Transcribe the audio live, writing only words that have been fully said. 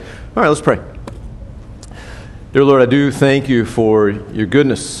All right, let's pray. Dear Lord, I do thank you for your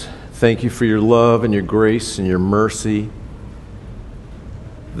goodness. Thank you for your love and your grace and your mercy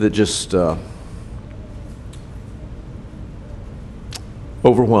that just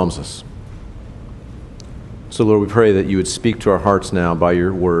overwhelms us. So, Lord, we pray that you would speak to our hearts now by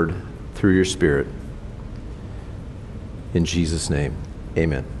your word through your Spirit. In Jesus' name,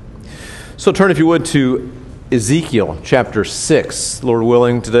 amen. So turn, if you would, to Ezekiel chapter 6. Lord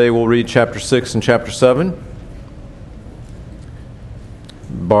willing, today we'll read chapter 6 and chapter 7,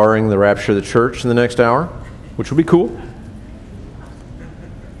 barring the rapture of the church in the next hour, which will be cool.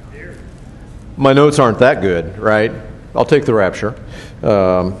 My notes aren't that good, right? I'll take the rapture.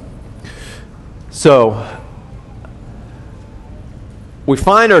 So we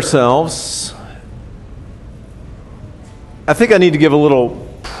find ourselves, I think I need to give a little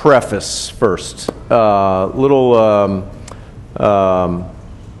preface first.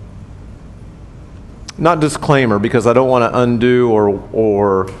 Not disclaimer, because I don't want to undo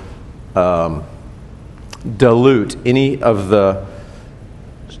or dilute any of the,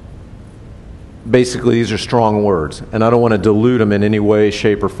 basically these are strong words, and I don't want to dilute them in any way,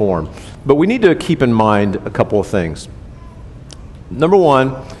 shape, or form. But we need to keep in mind a couple of things. Number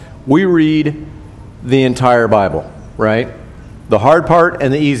one, we read the entire Bible, right? The hard part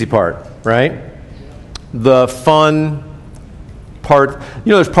and the easy part, right? The fun part.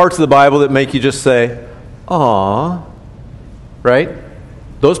 You know, there's parts of the Bible that make you just say, "Aw," right?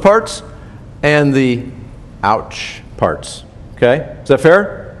 Those parts, and the ouch parts. Okay? Is that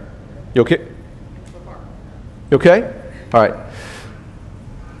fair? You okay? You okay? All right.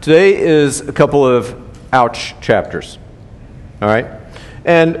 Today is a couple of ouch chapters. All right?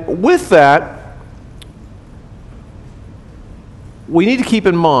 And with that, we need to keep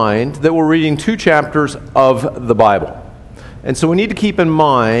in mind that we're reading 2 chapters of the Bible. And so we need to keep in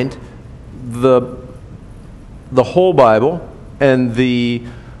mind the whole Bible and the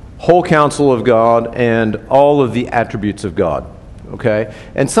whole counsel of God and all of the attributes of God. Okay?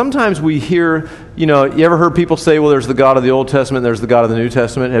 And sometimes we hear, you know, you ever heard people say, well, there's the God of the Old Testament and there's the God of the New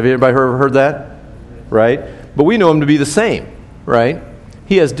Testament? Have anybody heard that? Right? But we know him to be the same, right?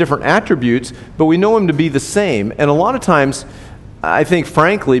 He has different attributes, but we know him to be the same. And a lot of times, I think,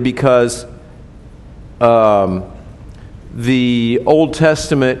 frankly, because the Old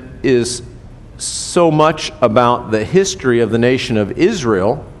Testament is so much about the history of the nation of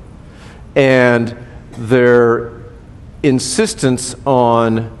Israel and their insistence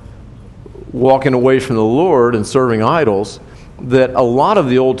on walking away from the Lord and serving idols, that a lot of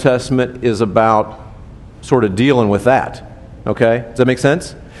the Old Testament is about sort of dealing with that. Okay? Does that make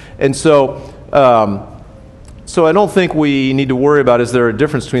sense? And so I don't think we need to worry about, is there a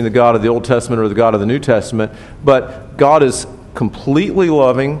difference between the God of the Old Testament or the God of the New Testament? But God is completely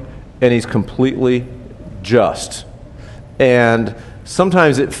loving and he's completely just. And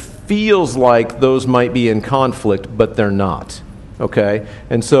sometimes it feels like those might be in conflict, but they're not. Okay?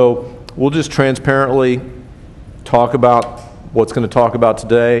 And so we'll just transparently talk about what's going to talk about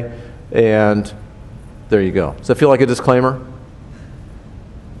today, and there you go. Does that feel like a disclaimer?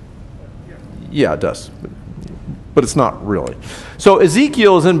 Yeah, it does. But it's not really. So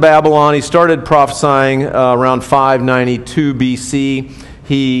Ezekiel is in Babylon. He started prophesying around 592 BC.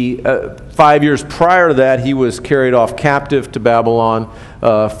 5 years prior to that, he was carried off captive to Babylon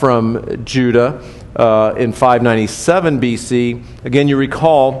from Judah in 597 BC. Again, you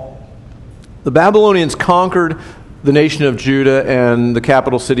recall, the Babylonians conquered the nation of Judah and the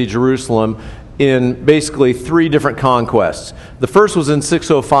capital city, Jerusalem, in basically 3 different conquests. The first was in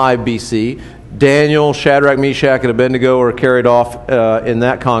 605 BC. Daniel, Shadrach, Meshach, and Abednego were carried off in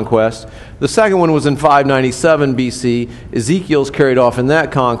that conquest. The second one was in 597 BC. Ezekiel's carried off in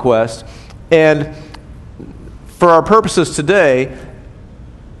that conquest. And for our purposes today,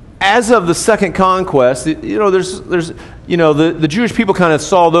 as of the second conquest, the Jewish people kind of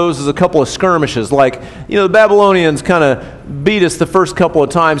saw those as a couple of skirmishes. Like, the Babylonians kind of beat us the first couple of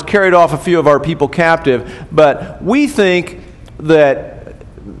times, carried off a few of our people captive. But we think that,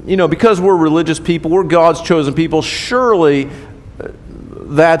 because we're religious people, we're God's chosen people, surely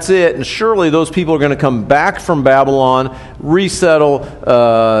that's it. And surely those people are going to come back from Babylon, resettle,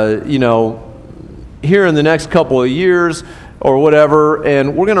 here in the next couple of years or whatever,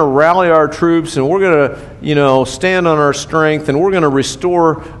 and we're going to rally our troops, and we're going to, stand on our strength, and we're going to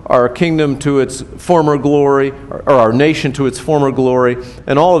restore our kingdom to its former glory, or our nation to its former glory,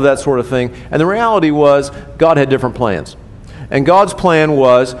 and all of that sort of thing. And the reality was, God had different plans. And God's plan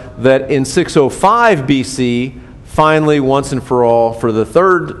was that in 605 BC, finally, once and for all, for the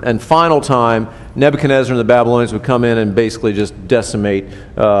third and final time, Nebuchadnezzar and the Babylonians would come in and basically just decimate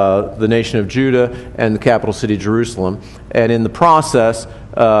the nation of Judah and the capital city, Jerusalem. And in the process,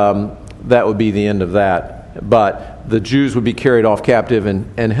 that would be the end of that. But the Jews would be carried off captive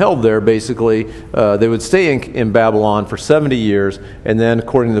and held there, basically. They would stay in Babylon for 70 years, and then,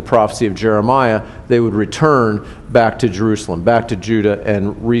 according to the prophecy of Jeremiah, they would return back to Jerusalem, back to Judah,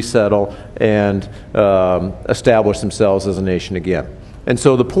 and resettle and establish themselves as a nation again. And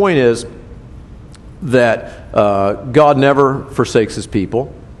so the point is that God never forsakes his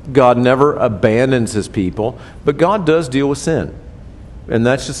people. God never abandons his people, but God does deal with sin. And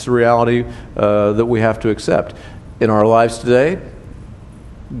that's just the reality that we have to accept. In our lives today,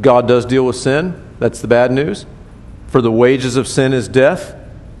 God does deal with sin. That's the bad news. For the wages of sin is death,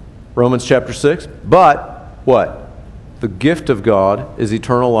 Romans chapter 6. But what? The gift of God is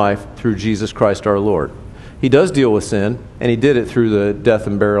eternal life through Jesus Christ our Lord. He does deal with sin, and he did it through the death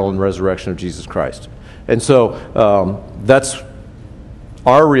and burial and resurrection of Jesus Christ. And so that's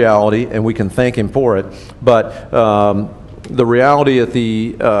our reality, and we can thank him for it. But the reality at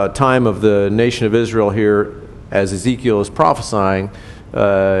the time of the nation of Israel here, as Ezekiel is prophesying,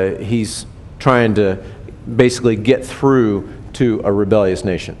 he's trying to basically get through to a rebellious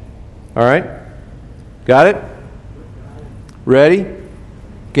nation. All right? Got it? Ready?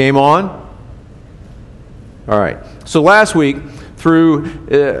 Game on? All right. So last week, through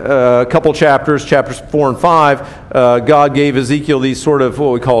a couple chapters 4 and 5, God gave Ezekiel these sort of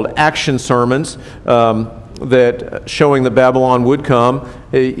what we called action sermons, that showing that Babylon would come.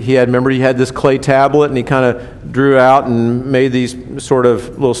 He had this clay tablet, and he kind of drew out and made these sort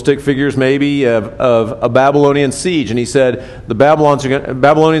of little stick figures maybe of a Babylonian siege. And he said the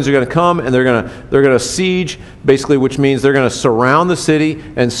Babylonians are going to come, and they're going to siege, basically, which means they're going to surround the city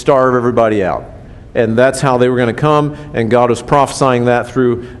and starve everybody out. And that's how they were going to come, and God was prophesying that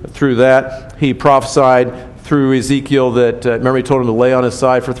through that. He prophesied through Ezekiel that, remember he told him to lay on his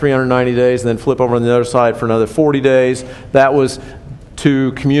side for 390 days and then flip over on the other side for another 40 days. That was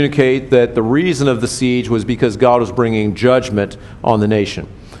to communicate that the reason of the siege was because God was bringing judgment on the nation.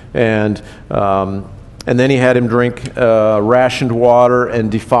 And then he had him drink rationed water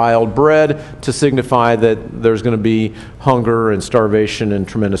and defiled bread to signify that there's going to be hunger and starvation and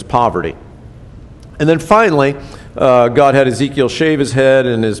tremendous poverty. And then finally, God had Ezekiel shave his head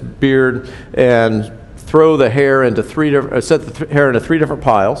and his beard and throw the hair into set the hair into three different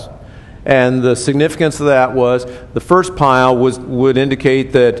piles. And the significance of that was the first pile would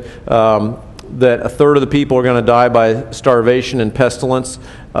indicate that a third of the people are going to die by starvation and pestilence,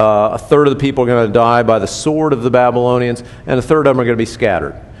 a third of the people are going to die by the sword of the Babylonians, and a third of them are going to be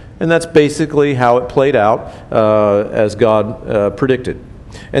scattered. And that's basically how it played out as God predicted.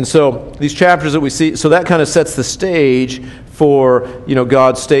 And so these chapters that we see, so that kind of sets the stage for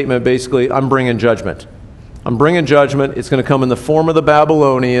God's statement, basically, I'm bringing judgment. I'm bringing judgment. It's going to come in the form of the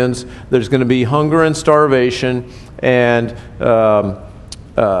Babylonians. There's going to be hunger and starvation, and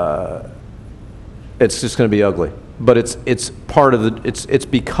it's just going to be ugly. But it's part of it's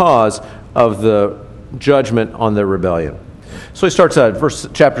because of the judgment on their rebellion. So he starts out,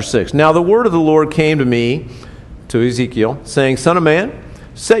 chapter 6. Now the word of the Lord came to me, to Ezekiel, saying, Son of man,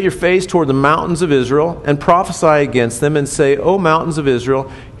 set your face toward the mountains of Israel and prophesy against them and say, O mountains of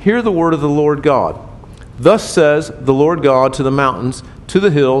Israel, hear the word of the Lord God. Thus says the Lord God to the mountains, to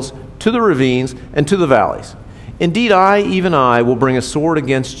the hills, to the ravines, and to the valleys. Indeed, I, even I, will bring a sword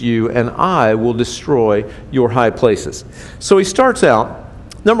against you, and I will destroy your high places. So he starts out,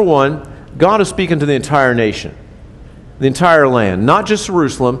 number one, God is speaking to the entire nation, the entire land, not just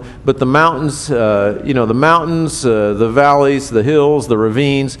Jerusalem, but the mountains, the valleys, the hills, the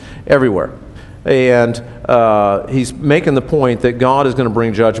ravines, everywhere. And he's making the point that God is going to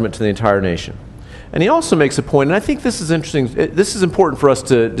bring judgment to the entire nation. And he also makes a point, and I think this is interesting, this is important for us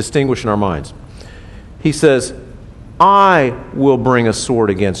to distinguish in our minds. He says, I will bring a sword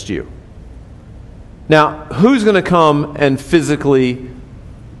against you. Now, who's going to come and physically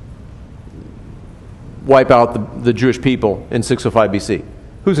wipe out the Jewish people in 605 BC?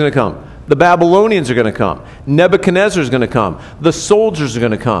 Who's going to come? The Babylonians are going to come. Nebuchadnezzar is going to come. The soldiers are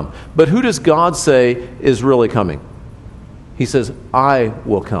going to come. But who does God say is really coming? He says, I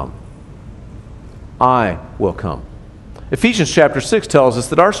will come. I will come. Ephesians chapter 6 tells us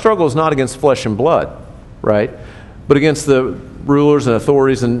that our struggle is not against flesh and blood, right? But against the rulers and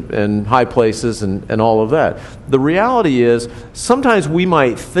authorities and high places and all of that. The reality is, sometimes we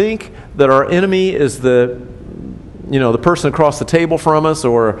might think that our enemy is the person across the table from us,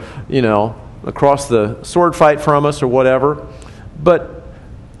 or, across the sword fight from us, or whatever. But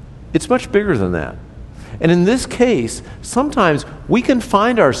it's much bigger than that. And in this case, sometimes we can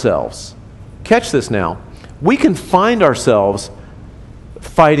find ourselves, catch this now, we can find ourselves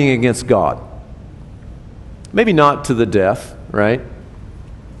fighting against God. Maybe not to the death, right?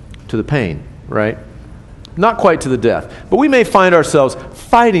 To the pain, right? Not quite to the death. But we may find ourselves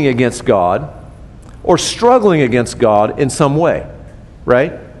fighting against God or struggling against God in some way,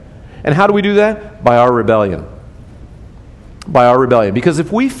 right? And how do we do that? By our rebellion. By our rebellion. Because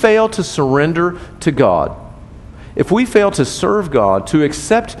if we fail to surrender to God, if we fail to serve God, to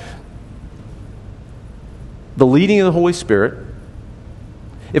accept the leading of the Holy Spirit,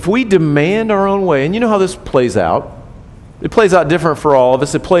 if we demand our own way, and you know how this plays out. It plays out different for all of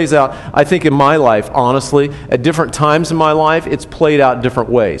us. It plays out, I think, in my life, honestly, at different times in my life, it's played out different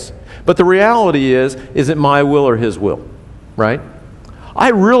ways. But the reality is it my will or His will, right? I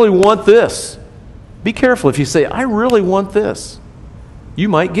really want this. Be careful if you say, I really want this. You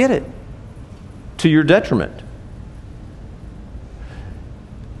might get it to your detriment.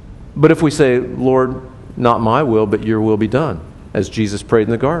 But if we say, Lord, not my will, but your will be done, as Jesus prayed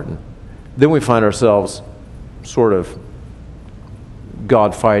in the garden, then we find ourselves sort of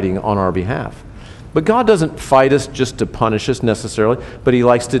God fighting on our behalf. But God doesn't fight us just to punish us necessarily, but He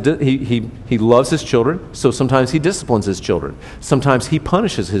likes to. He loves His children, so sometimes He disciplines His children. Sometimes He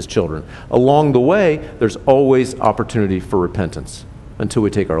punishes His children. Along the way, there's always opportunity for repentance until we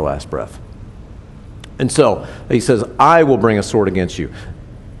take our last breath. And so He says, "I will bring a sword against you."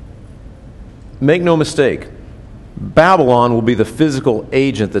 Make no mistake, Babylon will be the physical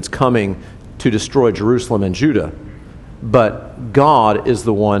agent that's coming to destroy Jerusalem and Judah. But God is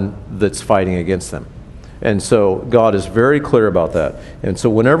the one that's fighting against them. And so God is very clear about that. And so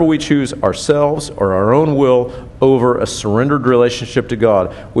whenever we choose ourselves or our own will over a surrendered relationship to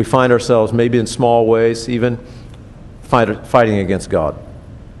God, we find ourselves, maybe in small ways, even fighting against God.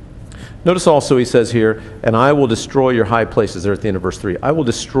 Notice also He says here, "And I will destroy your high places," there at the end of verse 3. I will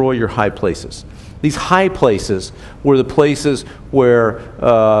destroy your high places. These high places were the places where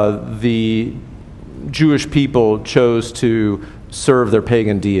the Jewish people chose to serve their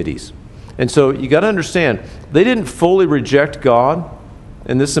pagan deities. And so you got to understand, they didn't fully reject God,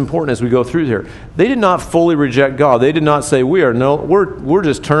 and this is important as we go through here. They did not fully reject God. They did not say, we're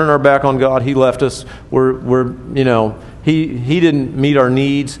just turning our back on God. He left us. He didn't meet our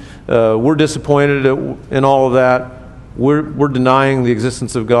needs. We're disappointed in all of that. We're denying the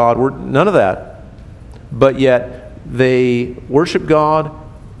existence of God. None of that. But yet they worship God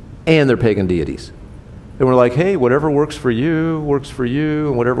and their pagan deities. And we're like, hey, whatever works for you,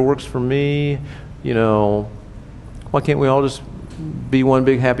 and whatever works for me, why can't we all just be one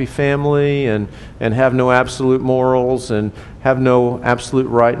big happy family and have no absolute morals and have no absolute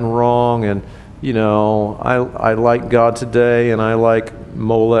right and wrong? And, I like God today, and I like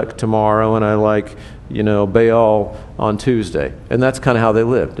Molech tomorrow, and I like, Baal on Tuesday. And that's kind of how they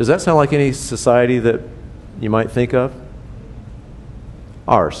live. Does that sound like any society that you might think of?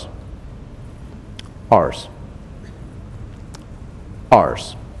 Ours.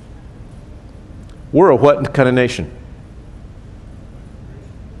 We're a what kind of nation?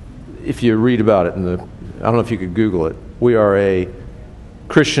 If you read about it I don't know if you could Google it. We are a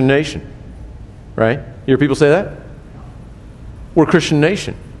Christian nation, right? You hear people say that? We're a Christian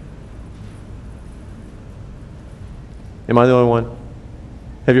nation. Am I the only one?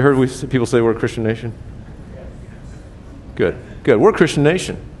 Have you heard people say we're a Christian nation? Good. We're a Christian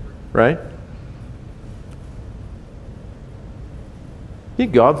nation, right? You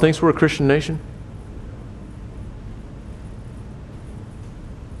think God thinks we're a Christian nation?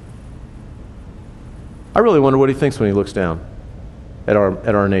 I really wonder what He thinks when He looks down at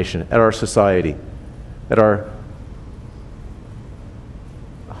our nation, at our society, at our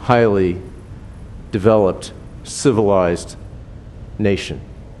highly developed, civilized nation.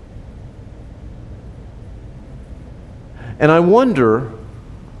 And I wonder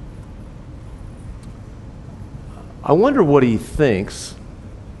what He thinks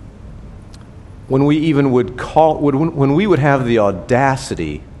when we even when we would have the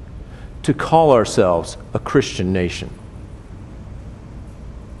audacity to call ourselves a Christian nation.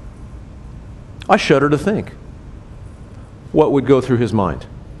 I shudder to think what would go through His mind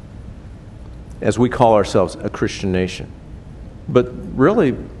as we call ourselves a Christian nation. But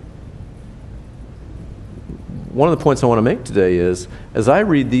really, one of the points I want to make today is, as I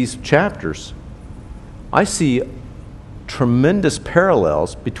read these chapters, I see tremendous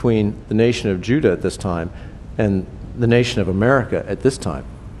parallels between the nation of Judah at this time and the nation of America at this time.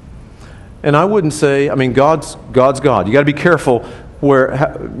 And I wouldn't say, God's God. You got to be careful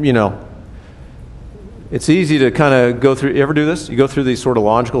where, It's easy to kind of go through. You ever do this? You go through these sort of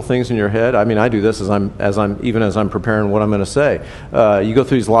logical things in your head. I mean, I do this as I'm preparing what I'm going to say. You go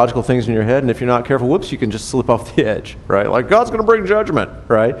through these logical things in your head, and if you're not careful, whoops, you can just slip off the edge, right? Like God's going to bring judgment,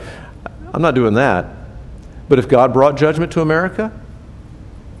 right? I'm not doing that. But if God brought judgment to America,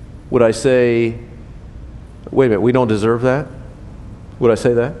 would I say, wait a minute, we don't deserve that? Would I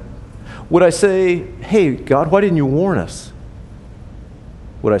say that? Would I say, hey, God, why didn't you warn us?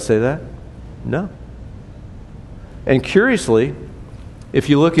 Would I say that? No. And curiously, if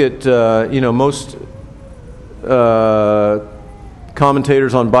you look at most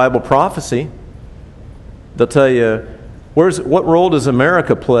commentators on Bible prophecy, they'll tell you what role does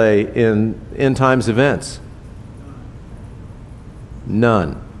America play in end times events?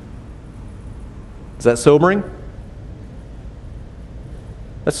 None. Is that sobering?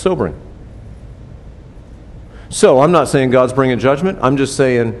 That's sobering. So I'm not saying God's bringing judgment. I'm just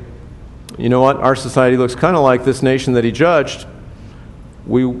saying, you know what? Our society looks kind of like this nation that he judged.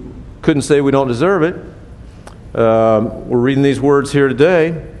 We couldn't say we don't deserve it. We're reading these words here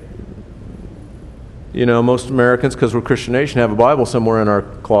today. You know, most Americans, because we're a Christian nation, have a Bible somewhere in our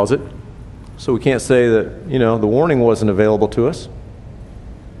closet. So we can't say that, the warning wasn't available to us.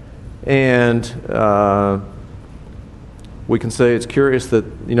 And we can say it's curious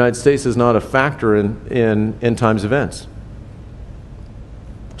that the United States is not a factor in end times events.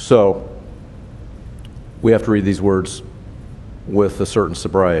 So we have to read these words with a certain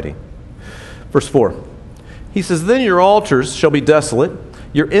sobriety. Verse 4, he says, then your altars shall be desolate,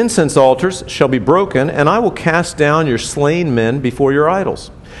 your incense altars shall be broken, and I will cast down your slain men before your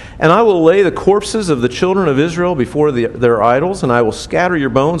idols. And I will lay the corpses of the children of Israel before their idols, and I will scatter your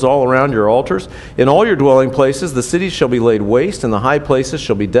bones all around your altars. In all your dwelling places the cities shall be laid waste, and the high places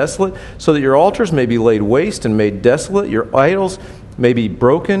shall be desolate, so that your altars may be laid waste and made desolate, your idols may be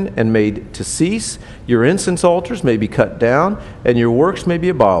broken and made to cease, your incense altars may be cut down, and your works may be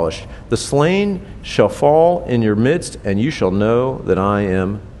abolished. The slain shall fall in your midst, and you shall know that I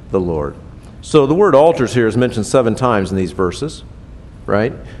am the Lord. So the word altars here is mentioned 7 times in these verses,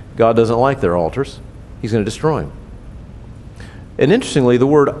 right? God doesn't like their altars. He's going to destroy them. And interestingly, the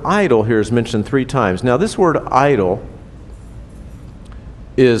word idol here is mentioned 3 times. Now, this word idol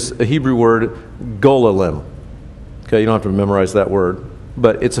is a Hebrew word, golalim. Okay, you don't have to memorize that word,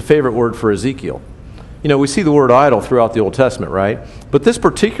 but it's a favorite word for Ezekiel. We see the word idol throughout the Old Testament, right? But this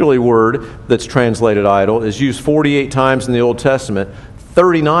particular word that's translated idol is used 48 times in the Old Testament.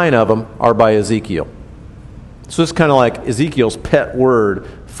 39 of them are by Ezekiel. So it's kind of like Ezekiel's pet word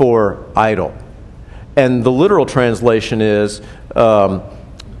for idol. And the literal translation is, where's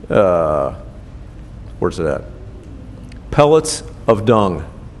it at? Pellets of dung.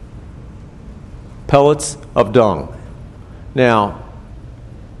 Pellets of dung. Now,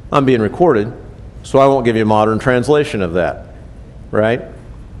 I'm being recorded, so I won't give you a modern translation of that, right?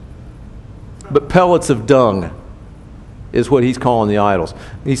 But pellets of dung is what he's calling the idols.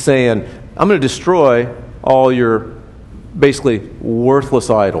 He's saying, I'm going to destroy all your basically worthless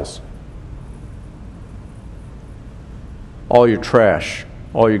idols. All your trash,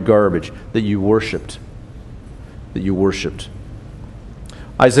 all your garbage that you worshipped. Isaiah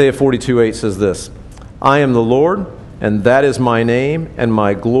 42:8 says this, I am the Lord, and that is my name, and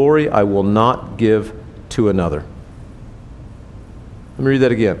my glory I will not give to another. Let me read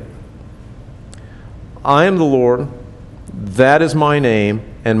that again. I am the Lord, that is my name,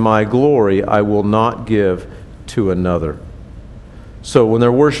 and my glory I will not give to another. So when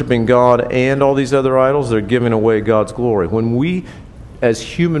they're worshiping God and all these other idols, they're giving away God's glory. When we, as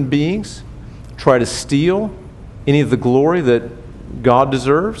human beings, try to steal any of the glory that God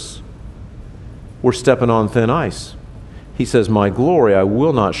deserves, we're stepping on thin ice. He says, my glory I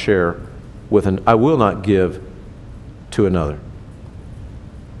will not share I will not give to another.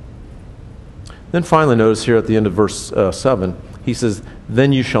 Then finally, notice here at the end of verse 7, he says,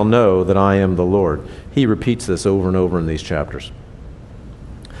 then you shall know that I am the Lord. He repeats this over and over in these chapters.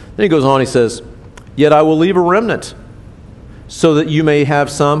 Then he goes on, he says, yet I will leave a remnant, so that you may have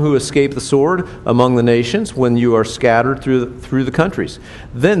some who escape the sword among the nations when you are scattered through the countries.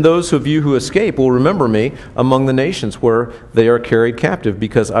 Then those of you who escape will remember me among the nations where they are carried captive,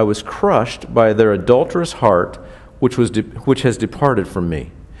 because I was crushed by their adulterous heart, which has departed from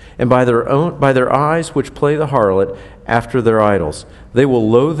me, and by their eyes which play the harlot after their idols. They will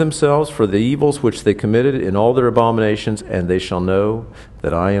loathe themselves for the evils which they committed in all their abominations, and they shall know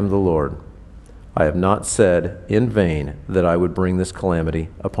that I am the Lord. I have not said in vain that I would bring this calamity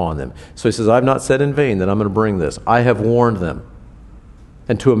upon them. So he says, I have not said in vain that I'm going to bring this. I have warned them.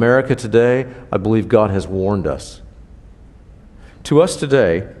 And to America today, I believe God has warned us. To us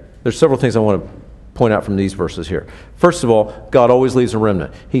today, there's several things I want to point out from these verses here. First of all, God always leaves a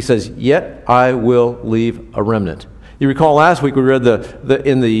remnant. He says, "Yet I will leave a remnant." You recall last week we read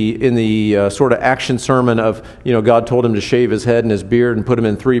in the sort of action sermon of, God told him to shave his head and his beard and put him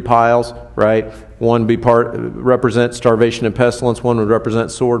in 3 piles, right? One represent starvation and pestilence, one would represent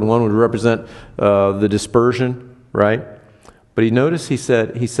sword, and one would represent the dispersion, right? But he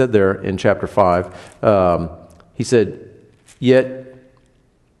said there in chapter 5, he said, "Yet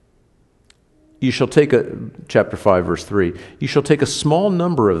you shall take chapter 5, verse 3, you shall take a small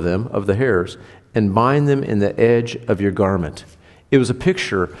number of them, of the hairs, and bind them in the edge of your garment." It was a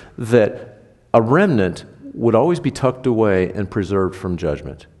picture that a remnant would always be tucked away and preserved from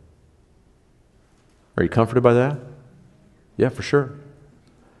judgment. Are you comforted by that? Yeah, for sure.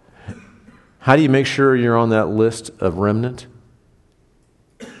 How do you make sure you're on that list of remnant?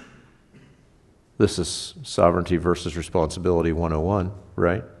 This is Sovereignty versus Responsibility 101,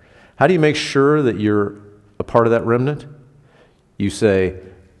 right? How do you make sure that you're a part of that remnant? You say,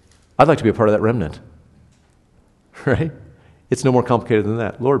 "I'd like to be a part of that remnant." Right? It's no more complicated than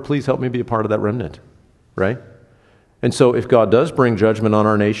that. "Lord, please help me be a part of that remnant." Right? And so if God does bring judgment on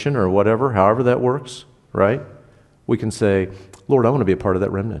our nation or whatever, however that works, right? We can say, "Lord, I want to be a part of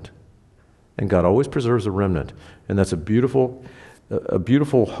that remnant." And God always preserves a remnant. And that's a beautiful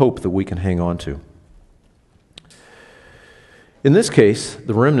hope that we can hang on to. In this case,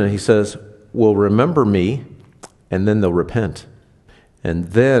 the remnant, he says, will remember me, and then they'll repent. And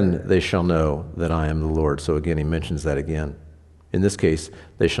then they shall know that I am the Lord. So again, he mentions that again. In this case,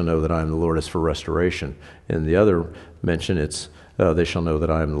 they shall know that I am the Lord as for restoration. In the other mention, it's they shall know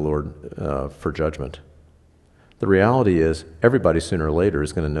that I am the Lord for judgment. The reality is, everybody sooner or later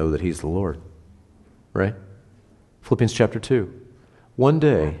is going to know that he's the Lord. Right? Philippians chapter 2. One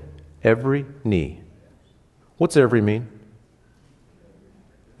day, every knee. What's every mean?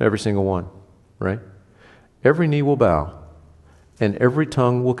 Every single one. Right? Every knee will bow. And every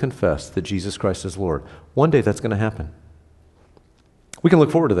tongue will confess that Jesus Christ is Lord. One day that's going to happen. We can look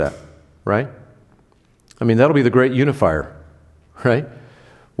forward to that, right? I mean, that'll be the great unifier, right?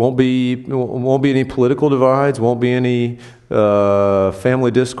 Won't be any political divides, won't be any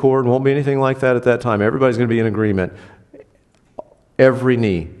family discord, won't be anything like that at that time. Everybody's going to be in agreement. Every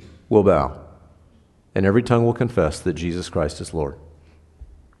knee will bow, and every tongue will confess that Jesus Christ is Lord.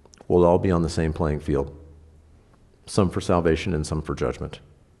 We'll all be on the same playing field. Some for salvation and some for judgment.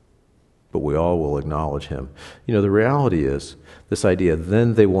 But we all will acknowledge him. The reality is, this idea,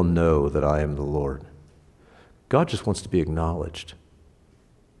 then they will know that I am the Lord. God just wants to be acknowledged.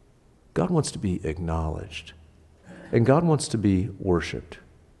 God wants to be acknowledged. And God wants to be worshiped.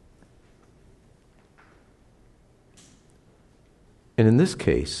 And in this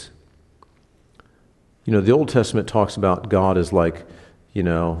case, the Old Testament talks about God as like,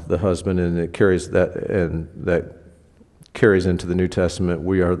 the husband, and it carries that, and that carries into the New Testament.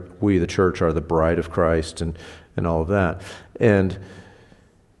 We the church are the bride of Christ, and all of that. And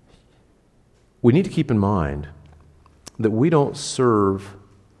we need to keep in mind that we don't serve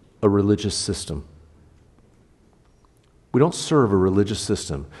a religious system. We don't serve a religious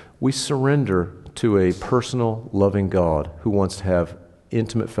system. We surrender to a personal, loving God who wants to have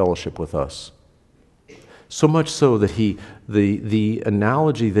intimate fellowship with us. So much so that the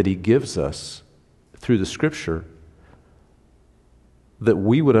analogy that he gives us through the Scripture that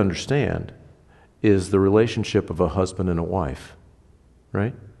we would understand is the relationship of a husband and a wife,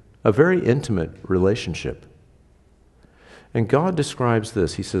 right? A very intimate relationship. And God describes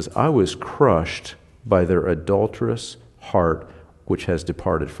this. He says, "I was crushed by their adulterous heart, which has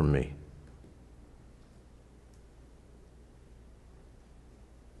departed from me."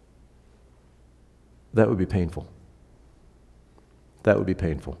 That would be painful. That would be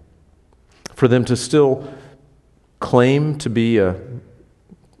painful. For them to still claim to be a,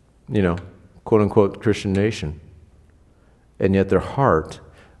 quote-unquote Christian nation, and yet their heart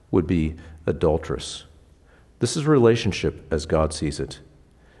would be adulterous. This is a relationship as God sees it,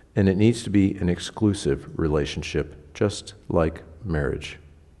 and it needs to be an exclusive relationship, just like marriage.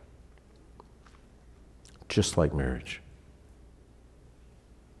 Just like marriage.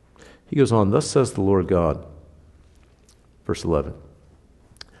 He goes on, "Thus says the Lord God," verse 11,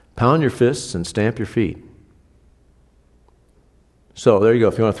 "Pound your fists and stamp your feet." So there you go.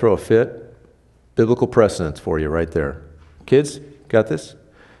 If you want to throw a fit, biblical precedence for you right there. Kids, got this?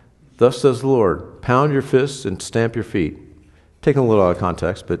 "Thus says the Lord, pound your fists and stamp your feet." Taken a little out of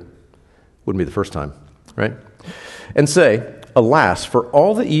context, but wouldn't be the first time, right? "And say, Alas, for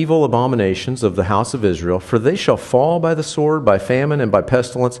all the evil abominations of the house of Israel, for they shall fall by the sword, by famine, and by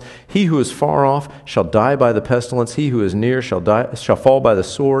pestilence. He who is far off shall die by the pestilence. He who is near shall fall by the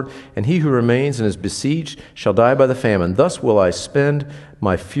sword, and he who remains and is besieged shall die by the famine. Thus will I spend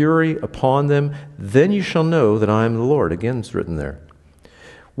my fury upon them. Then you shall know that I am the Lord. Again, it's written there.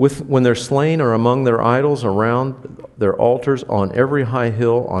 When their slain are among their idols, around their altars, on every high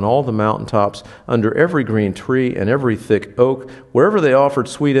hill, on all the mountaintops, under every green tree and every thick oak, wherever they offered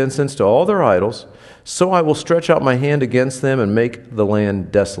sweet incense to all their idols, so I will stretch out my hand against them and make the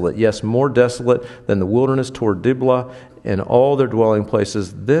land desolate. Yes, more desolate than the wilderness toward Diblah and all their dwelling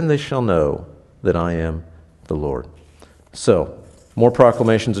places. Then they shall know that I am the Lord. So, more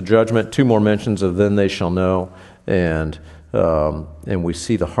proclamations of judgment, 2 more mentions of then they shall know, and we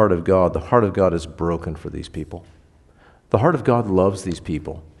see the heart of God. The heart of God is broken for these people. The heart of God loves these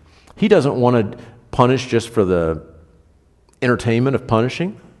people. He doesn't want to punish just for the entertainment of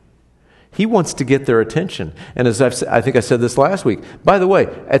punishing. He wants to get their attention. And as I think I said this last week, by the way,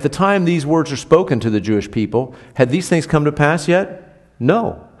 at the time these words are spoken to the Jewish people, had these things come to pass yet?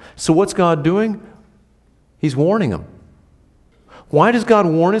 No. So what's God doing? He's warning them. Why does God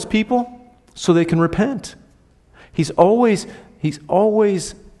warn his people? So they can repent. He's always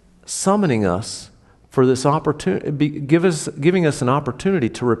summoning us for this opportunity, giving us an opportunity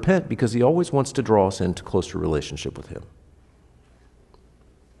to repent, because he always wants to draw us into closer relationship with him.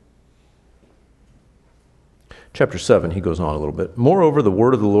 Chapter 7, he goes on a little bit. Moreover, the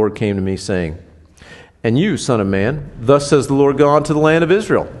word of the Lord came to me, saying, And you, son of man, thus says the Lord God to the land of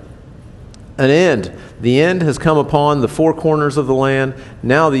Israel, the end has come upon the 4 corners of the land.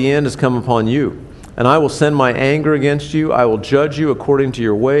 Now the end has come upon you. And I will send my anger against you. I will judge you according to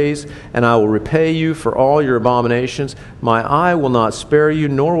your ways, and I will repay you for all your abominations. My eye will not spare you,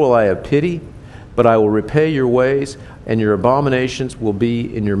 nor will I have pity, but I will repay your ways, and your abominations will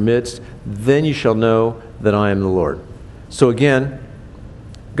be in your midst. Then you shall know that I am the Lord. So again,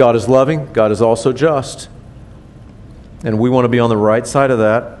 God is loving. God is also just. And we want to be on the right side of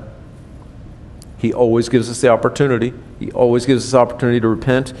that. He always gives us the opportunity. He always gives us the opportunity to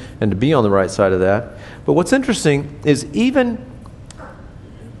repent and to be on the right side of that. But what's interesting is even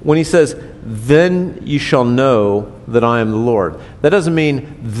when he says, then you shall know that I am the Lord, that doesn't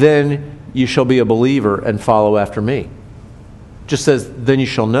mean then you shall be a believer and follow after me. It just says, then you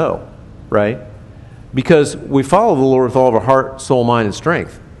shall know, right? Because we follow the Lord with all of our heart, soul, mind, and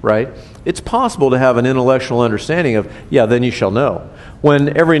strength, right? It's possible to have an intellectual understanding of, yeah, then you shall know.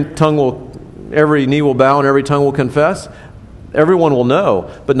 When every knee will bow and every tongue will confess, everyone will know,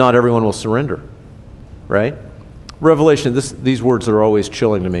 but not everyone will surrender, right? Revelation, these words are always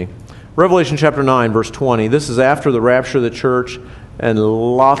chilling to me. Revelation chapter 9, verse 20, this is after the rapture of the church and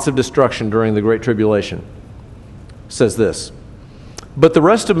lots of destruction during the Great Tribulation. It says this, But the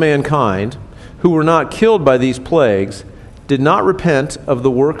rest of mankind, who were not killed by these plagues, did not repent of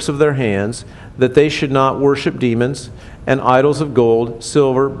the works of their hands, that they should not worship demons and idols of gold,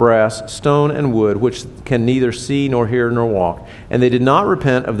 silver, brass, stone, and wood, which can neither see nor hear nor walk. And they did not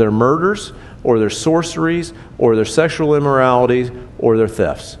repent of their murders, or their sorceries, or their sexual immoralities, or their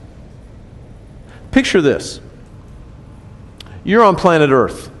thefts. Picture this. You're on planet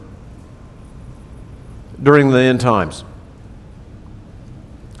Earth during the end times.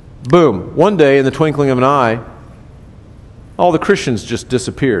 Boom. One day, in the twinkling of an eye, all the Christians just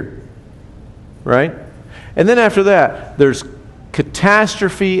disappeared. Right? And then after that, there's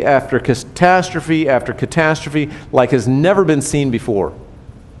catastrophe after catastrophe after catastrophe like has never been seen before.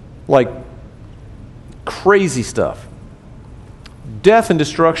 Like crazy stuff. Death and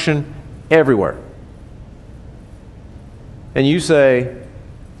destruction everywhere. And you say,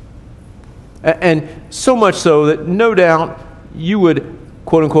 and so much so that no doubt you would,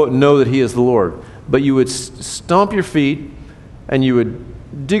 quote unquote, know that he is the Lord. But you would stomp your feet and you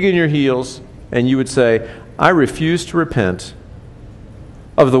would dig in your heels and you would say, I refuse to repent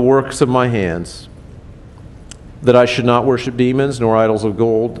of the works of my hands, that I should not worship demons, nor idols of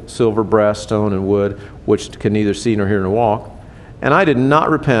gold, silver, brass, stone, and wood, which can neither see nor hear nor walk. And I did not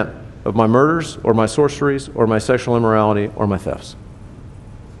repent of my murders, or my sorceries, or my sexual immorality, or my thefts.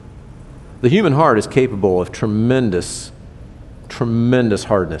 The human heart is capable of tremendous, tremendous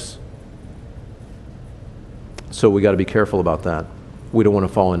hardness. So we got to be careful about that. We don't want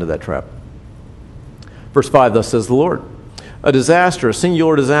to fall into that trap. Verse 5, thus says the Lord, a disaster, a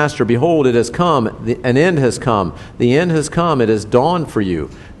singular disaster. Behold, it has come. An end has come. The end has come. It has dawned for you.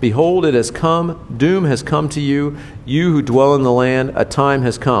 Behold, it has come. Doom has come to you. You who dwell in the land, a time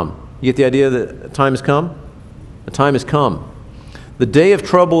has come. You get the idea that a time has come? A time has come. The day of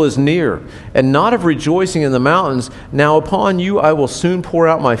trouble is near, and not of rejoicing in the mountains. Now upon you I will soon pour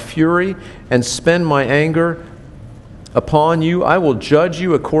out my fury and spend my anger upon you. I will judge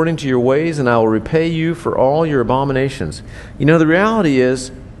you according to your ways, and I will repay you for all your abominations. You know, the reality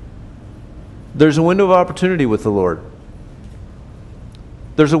is, there's a window of opportunity with the Lord.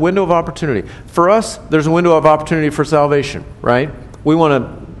 There's a window of opportunity. For us, there's a window of opportunity for salvation, right? We want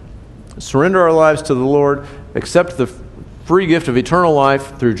to surrender our lives to the Lord, accept the free gift of eternal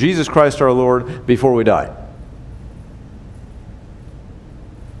life through Jesus Christ our Lord before we die.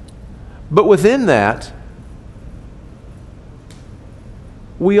 But within that,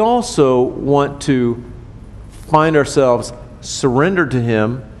 we also want to find ourselves surrendered to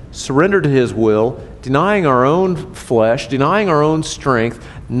Him, surrendered to His will, denying our own flesh, denying our own strength,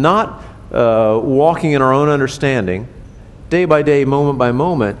 not walking in our own understanding, day by day, moment by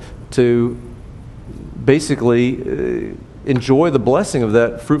moment, to basically enjoy the blessing of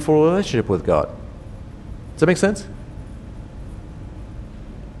that fruitful relationship with God. Does that make sense?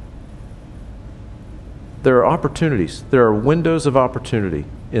 There are opportunities. There are windows of opportunity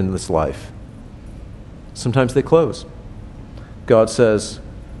in this life. Sometimes they close. God says,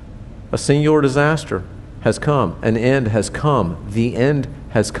 a singular disaster has come. An end has come. The end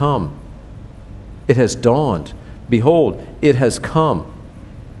has come. It has dawned. Behold, it has come.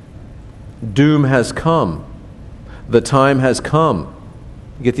 Doom has come. The time has come.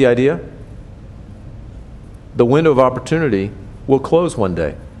 You get the idea? The window of opportunity will close one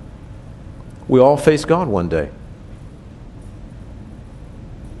day. We all face God one day.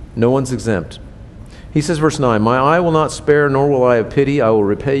 No one's exempt. He says, verse 9, my eye will not spare, nor will I have pity. I will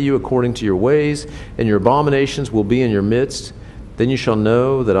repay you according to your ways, and your abominations will be in your midst. Then you shall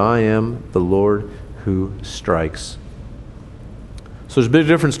know that I am the Lord who strikes. So there's a big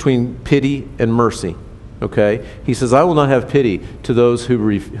difference between pity and mercy. Okay? He says, I will not have pity to those who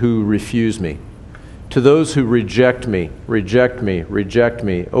refuse me. To those who reject me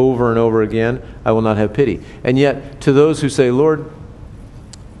over and over again, I will not have pity. And yet, to those who say, Lord,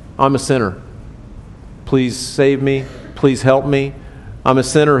 I'm a sinner. Please save me. Please help me. I'm a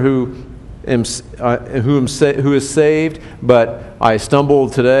sinner who is saved, but I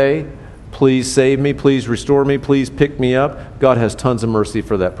stumbled today. Please save me. Please restore me. Please pick me up. God has tons of mercy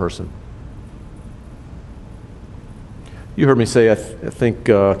for that person. You heard me say, I think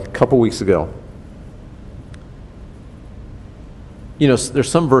a couple weeks ago, you know, there's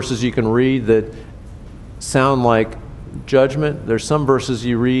some verses you can read that sound like judgment. There's some verses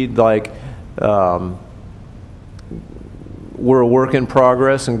you read like we're a work in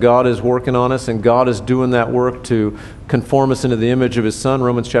progress and God is working on us and God is doing that work to conform us into the image of His Son,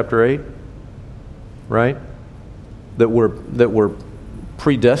 Romans chapter 8, right? That we're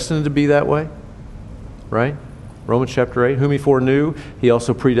predestined to be that way, right? Romans chapter 8, whom He foreknew, He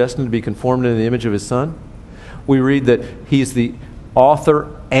also predestined to be conformed into the image of His Son. We read that He's the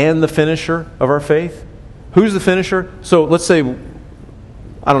author and the finisher of our faith. Who's the finisher? So let's say,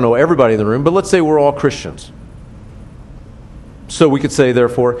 I don't know everybody in the room, but let's say we're all Christians. So we could say,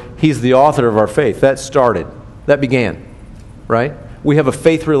 therefore, He's the author of our faith. That started. That began. Right? We have a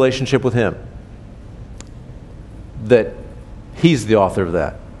faith relationship with Him. That He's the author of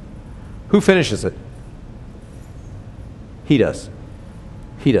that. Who finishes it? He does.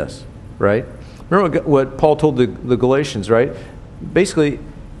 He does. Right? Remember what Paul told the Galatians, right? Basically,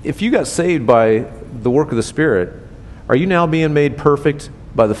 if you got saved by the work of the Spirit, are you now being made perfect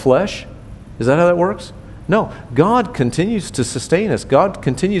by the flesh? Is that how that works? No. God continues to sustain us. God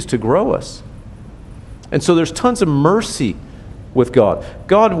continues to grow us. And so there's tons of mercy with God.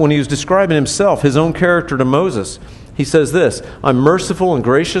 God, when He was describing Himself, His own character to Moses, He says this, I'm merciful and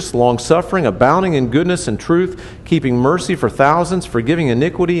gracious, long-suffering, abounding in goodness and truth, keeping mercy for thousands, forgiving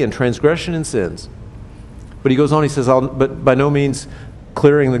iniquity and transgression and sins. But He goes on, He says, but by no means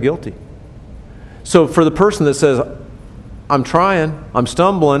clearing the guilty. So for the person that says, I'm trying, I'm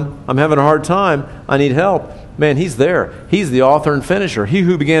stumbling, I'm having a hard time, I need help, man, He's there. He's the author and finisher. He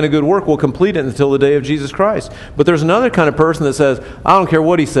who began a good work will complete it until the day of Jesus Christ. But there's another kind of person that says, I don't care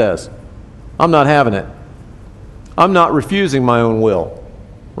what he says. I'm not having it. I'm not refusing my own will.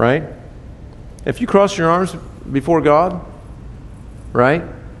 Right? If you cross your arms before God, right,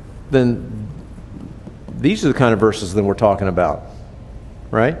 then these are the kind of verses that we're talking about.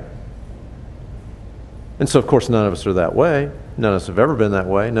 Right? And so, of course, none of us are that way. None of us have ever been that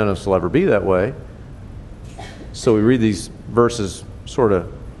way. None of us will ever be that way. So we read these verses sort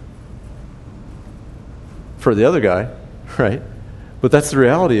of for the other guy, right? But that's the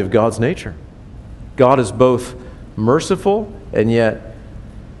reality of God's nature. God is both merciful, and yet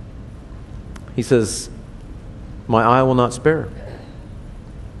He says, my eye will not spare.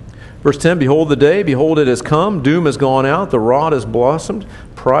 Verse 10, behold the day, behold it has come, doom has gone out, the rod has blossomed,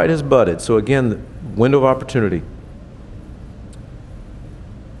 pride has budded. So again, the window of opportunity.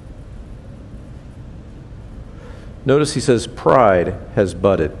 Notice he says pride has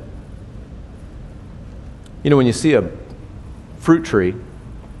budded. You know, when you see a fruit tree,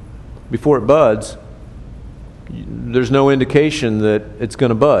 before it buds, there's no indication that it's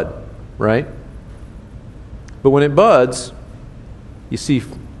going to bud, right? But when it buds, you see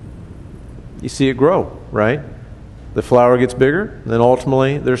it grow, right? The flower gets bigger, and then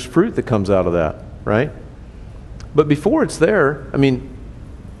ultimately there's fruit that comes out of that, right? But before it's there, I mean,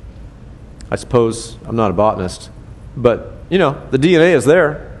 I suppose I'm not a botanist, but, you know, the DNA is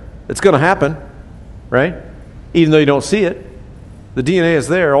there. It's going to happen, right? Even though you don't see it. The DNA is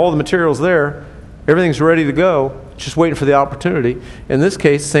there. All the material's there. Everything's ready to go. Just waiting for the opportunity. In this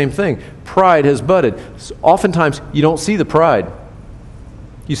case, same thing. Pride has budded. So oftentimes, you don't see the pride.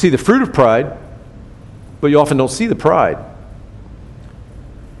 You see the fruit of pride, but you often don't see the pride.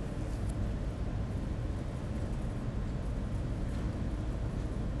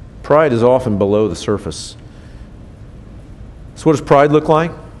 Pride is often below the surface. So what does pride look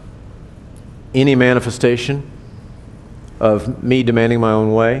like? Any manifestation of me demanding my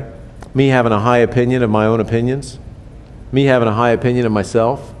own way, me having a high opinion of my own opinions, me having a high opinion of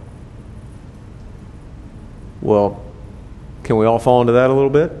myself. Well, can we all fall into that a little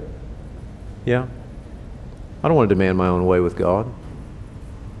bit? Yeah. I don't want to demand my own way with God.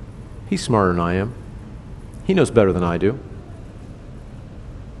 He's smarter than I am. He knows better than I do.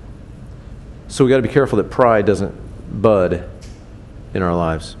 So we got to be careful that pride doesn't bud in our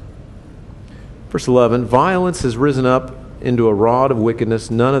lives. Verse 11, violence has risen up into a rod of wickedness.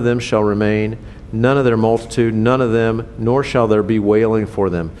 None of them shall remain, none of their multitude, none of them, nor shall there be wailing for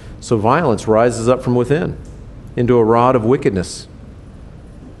them. So violence rises up from within into a rod of wickedness.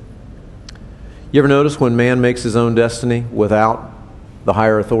 You ever notice when man makes his own destiny without the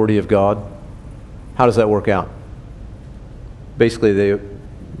higher authority of God? How does that work out? Basically,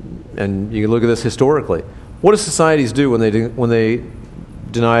 and you can look at this historically. What do societies do when they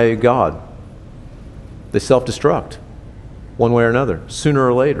deny God? They self-destruct, one way or another. Sooner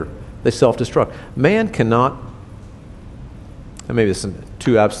or later, they self-destruct. Man cannot, and maybe this is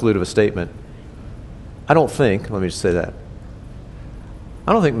too absolute of a statement. I don't think, let me just say that.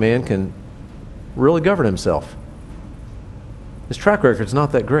 I don't think man can really govern himself. His track record is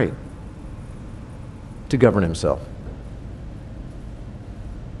not that great to govern himself.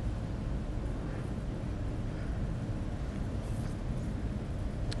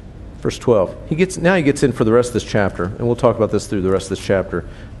 Verse 12. He gets in for the rest of this chapter, and we'll talk about this through the rest of this chapter.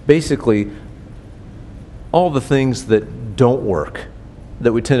 Basically, all the things that don't work,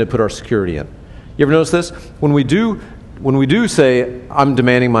 that we tend to put our security in. You ever notice this? When we do say, I'm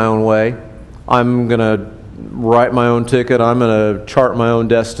demanding my own way, I'm going to write my own ticket, I'm going to chart my own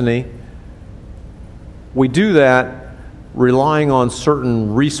destiny, we do that relying on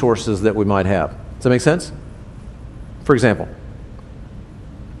certain resources that we might have. Does that make sense? For example,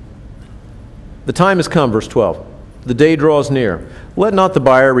 the time has come, verse 12. The day draws near. Let not the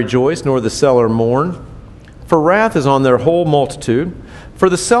buyer rejoice, nor the seller mourn, for wrath is on their whole multitude. For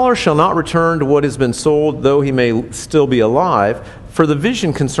the seller shall not return to what has been sold, though he may still be alive, for the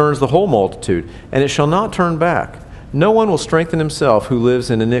vision concerns the whole multitude, and it shall not turn back. No one will strengthen himself who lives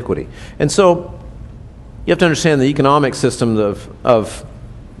in iniquity. And so, you have to understand the economic system of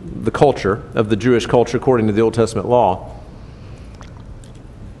the culture, of the Jewish culture according to the Old Testament law.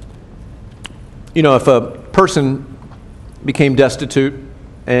 You know, if a person became destitute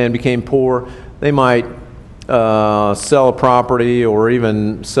and became poor, they might sell a property or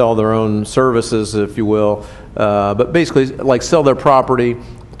even sell their own services, if you will, but basically like sell their property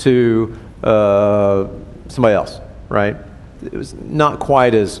to somebody else, right? It was not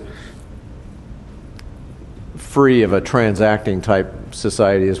quite as free of a transacting type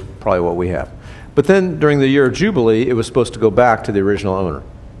society as probably what we have. But then during the year of Jubilee, it was supposed to go back to the original owner,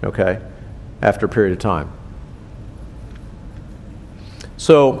 okay, after a period of time.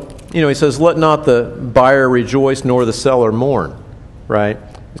 So, you know, he says, let not the buyer rejoice nor the seller mourn, right?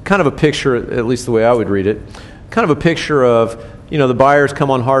 It's kind of a picture, at least the way I would read it, kind of a picture of, you know, the buyers come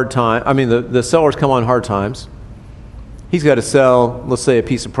on hard time. I mean, the sellers come on hard times. He's got to sell, let's say, a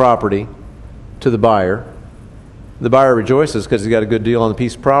piece of property to the buyer. The buyer rejoices because he's got a good deal on the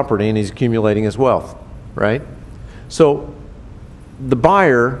piece of property and he's accumulating his wealth, right? So the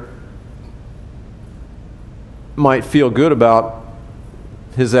buyer might feel good about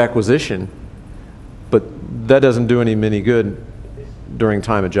his acquisition, but that doesn't do him any good during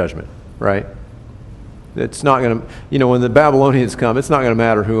time of judgment, right? It's not going to, when the Babylonians come, it's not going to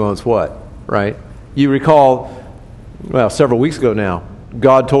matter who owns what, right? You recall, well, several weeks ago now,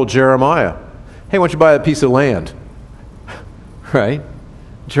 God told Jeremiah, hey, why don't you buy a piece of land? Right?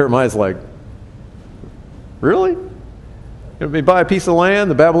 Jeremiah's like, really? You buy a piece of land,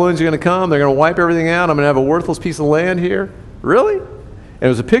 the Babylonians are going to come, they're going to wipe everything out, I'm going to have a worthless piece of land here? Really? And it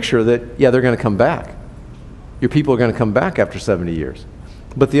was a picture that, yeah, they're going to come back. Your people are going to come back after 70 years.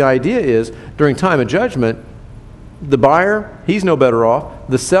 But the idea is, during time of judgment, the buyer, he's no better off.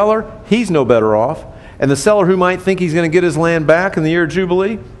 The seller, he's no better off. And the seller who might think he's going to get his land back in the year of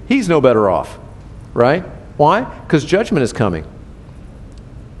Jubilee, he's no better off. Right? Why? Because judgment is coming.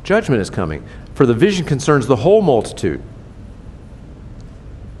 Judgment is coming. For the vision concerns the whole multitude,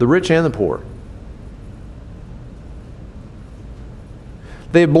 the rich and the poor.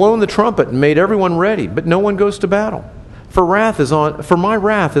 They have blown the trumpet and made everyone ready, but no one goes to battle. For my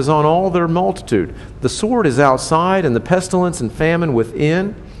wrath is on all their multitude. The sword is outside, and the pestilence and famine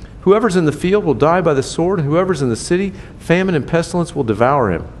within. Whoever's in the field will die by the sword, and whoever's in the city, famine and pestilence will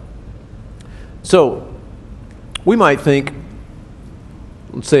devour him. So, we might think,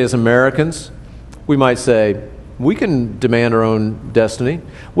 let's say as Americans, we might say, we can demand our own destiny.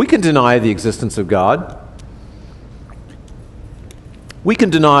 We can deny the existence of God. We can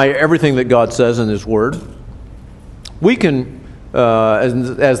deny everything that God says in His Word. We can,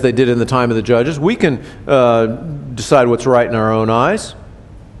 as they did in the time of the judges, we can decide what's right in our own eyes.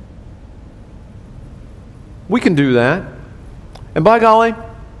 We can do that. And by golly,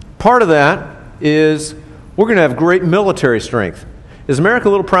 part of that is we're going to have great military strength. Is America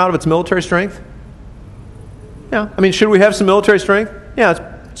a little proud of its military strength? Yeah. I mean, should we have some military strength? Yeah,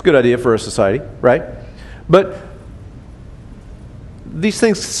 it's a good idea for a society, right? But these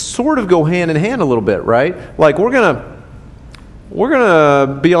things sort of go hand in hand a little bit, right? Like we're gonna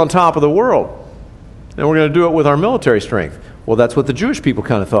be on top of the world, and we're gonna do it with our military strength. Well, that's what the Jewish people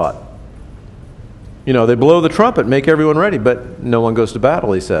kind of thought. They blow the trumpet, make everyone ready, but no one goes to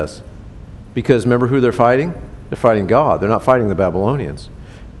battle, he says. Because remember who they're fighting? They're fighting God. They're not fighting the Babylonians.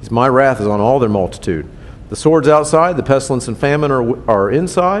 My wrath is on all their multitude. The sword's outside, the pestilence and famine are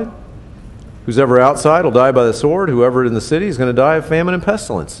inside. Who's ever outside will die by the sword. Whoever in the city is going to die of famine and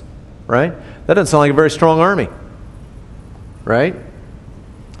pestilence. Right? That doesn't sound like a very strong army. Right?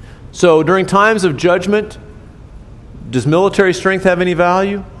 So during times of judgment, does military strength have any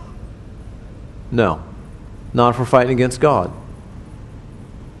value? No. Not if we're fighting against God.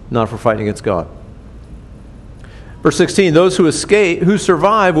 Not if we're fighting against God. Verse 16, those who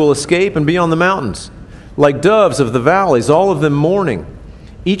survive will escape and be on the mountains. Like doves of the valleys, all of them mourning,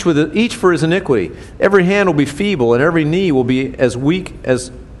 each for his iniquity. Every hand will be feeble, and every knee will be as weak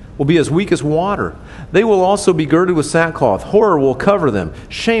as water. They will also be girded with sackcloth. Horror will cover them.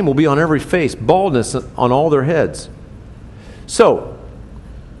 Shame will be on every face. Baldness on all their heads. So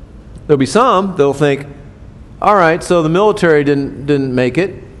there'll be some that'll think, all right, so the military didn't make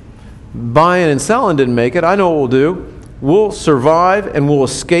it. Buying and selling didn't make it. I know what we'll do. We'll survive and we'll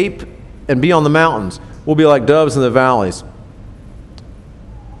escape and be on the mountains. We'll be like doves in the valleys.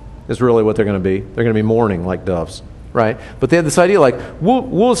 Is really what they're going to be. They're going to be mourning like doves, right? But they had this idea like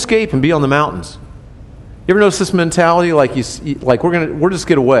we'll escape and be on the mountains. You ever notice this mentality like we'll just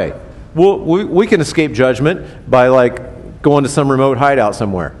get away. We can escape judgment by like going to some remote hideout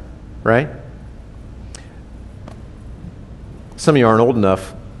somewhere, right? Some of you aren't old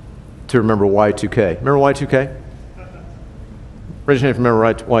enough to remember Y2K. Remember Y2K? Raise your hand if you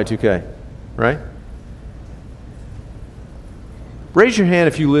remember Y2K, right? Raise your hand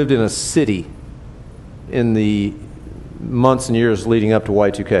if you lived in a city in the months and years leading up to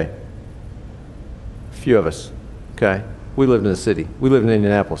Y2K. A few of us, okay? We lived in a city. We lived in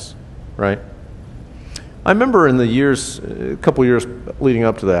Indianapolis, right? I remember in a couple years leading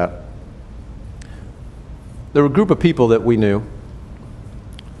up to that, there were a group of people that we knew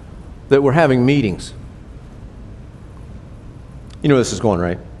that were having meetings. You know where this is going,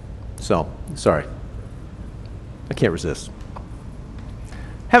 right? So, sorry. I can't resist.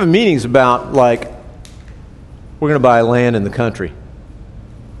 Having meetings about, like, we're going to buy land in the country.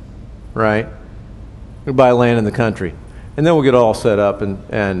 Right? We're going to buy land in the country. And then we'll get all set up,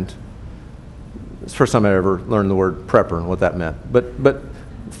 and it's the first time I ever learned the word prepper and what that meant. But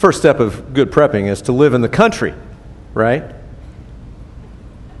first step of good prepping is to live in the country, right?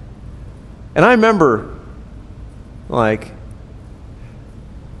 And I remember, like,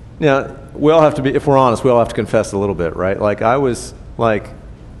 we all have to be, if we're honest, we all have to confess a little bit, right? Like, I was, like,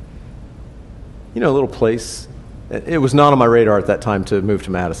 a little place. It was not on my radar at that time to move to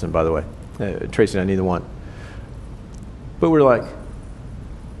Madison, by the way. Tracy and I, neither one. But we're like,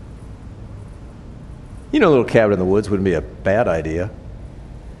 You know, a little cabin in the woods wouldn't be a bad idea.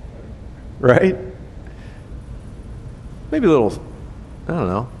 Right? Maybe a little, I don't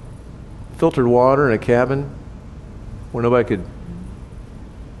know, filtered water in a cabin where nobody could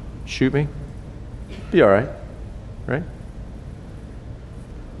shoot me. Be all right. Right?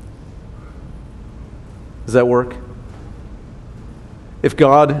 Does that work? If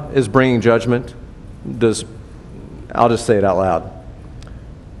God is bringing judgment, I'll just say it out loud.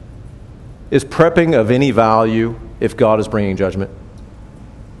 Is prepping of any value if God is bringing judgment?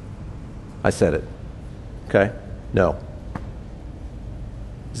 I said it. Okay? No.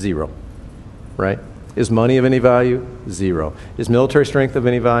 Zero. Right? Is money of any value? Zero. Is military strength of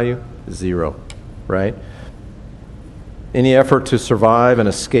any value? Zero. Right? Any effort to survive and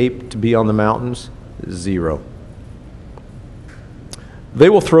escape to be on the mountains? Zero. They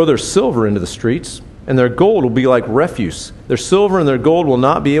will throw their silver into the streets, and their gold will be like refuse. Their silver and their gold will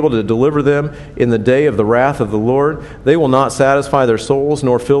not be able to deliver them in the day of the wrath of the Lord. They will not satisfy their souls,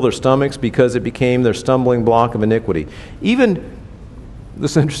 nor fill their stomachs, because it became their stumbling block of iniquity. Even,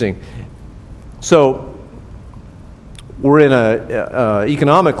 this is interesting. So, we're in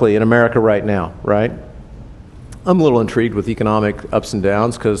economically in America right now, right? I'm a little intrigued with economic ups and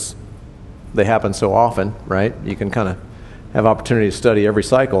downs because they happen so often, right? You can kind of have opportunity to study every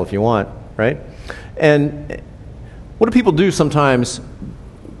cycle if you want, right? And what do people do sometimes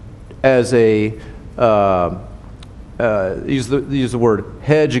as a, use the word,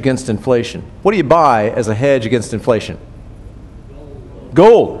 hedge against inflation? What do you buy as a hedge against inflation?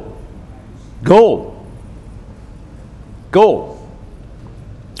 Gold. Gold. Gold.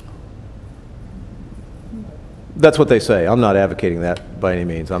 That's what they say. I'm not advocating that by any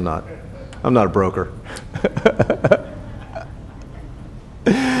means. I'm not a broker.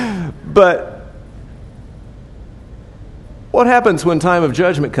 But what happens when time of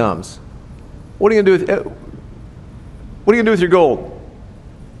judgment comes? What are you going to do with your gold?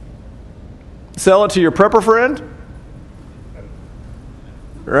 Sell it to your prepper friend?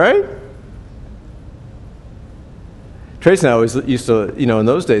 Right? Tracy and I always used to, in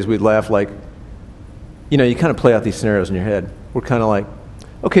those days we'd laugh like, you kind of play out these scenarios in your head. We're kind of like,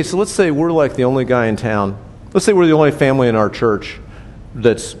 okay, so let's say we're like the only guy in town. Let's say we're the only family in our church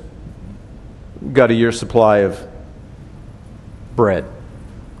that's got a year's supply of bread,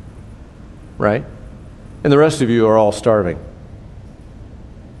 right? And the rest of you are all starving,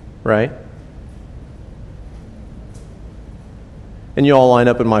 right? And you all line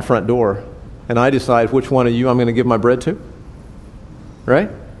up at my front door, and I decide which one of you I'm going to give my bread to, right?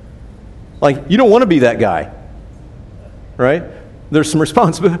 Like, you don't want to be that guy, right? There's some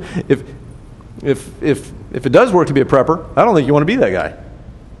responsibility. If it does work to be a prepper, I don't think you want to be that guy.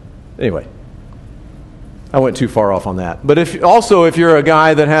 Anyway, I went too far off on that. But if you're a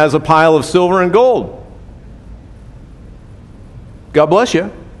guy that has a pile of silver and gold, God bless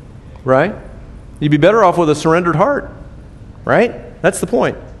you, right? You'd be better off with a surrendered heart, right? That's the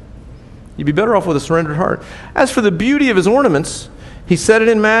point. You'd be better off with a surrendered heart. As for the beauty of his ornaments, he set it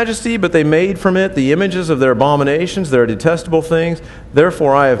in majesty, but they made from it the images of their abominations, their detestable things.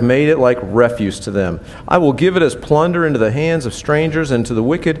 Therefore I have made it like refuse to them. I will give it as plunder into the hands of strangers, and to the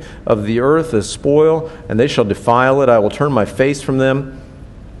wicked of the earth as spoil, and they shall defile it. I will turn my face from them,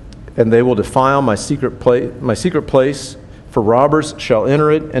 and they will defile my secret place, for robbers shall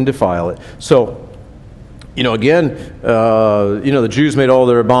enter it and defile it. So, the Jews made all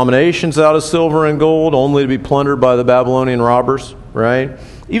their abominations out of silver and gold, only to be plundered by the Babylonian robbers, right?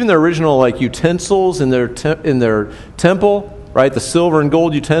 Even their original utensils in their temple, right? The silver and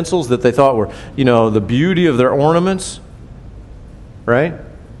gold utensils that they thought were, the beauty of their ornaments, right?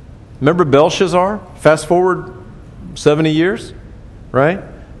 Remember Belshazzar? Fast forward 70 years, right?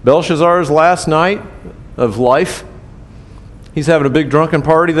 Belshazzar's last night of life. He's having a big drunken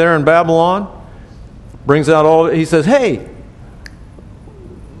party there in Babylon. Brings out he says, hey,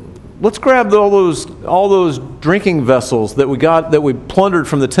 let's grab all those drinking vessels that we plundered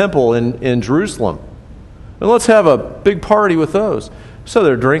from the temple in Jerusalem, and let's have a big party with those. So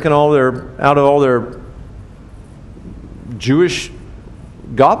they're drinking out of all their Jewish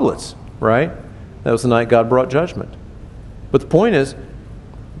goblets, right? That was the night God brought judgment. But the point is,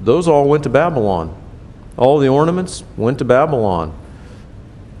 those all went to Babylon. All the ornaments went to Babylon.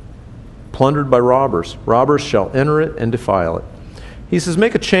 Plundered by robbers. Robbers shall enter it and defile it. He says,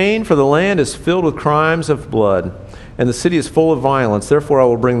 make a chain, for the land is filled with crimes of blood, and the city is full of violence. Therefore I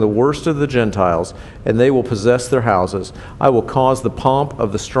will bring the worst of the Gentiles, and they will possess their houses. I will cause the pomp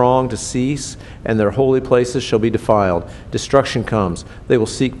of the strong to cease, and their holy places shall be defiled. Destruction comes. They will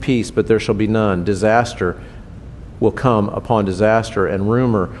seek peace, but there shall be none. Disaster will come upon disaster, and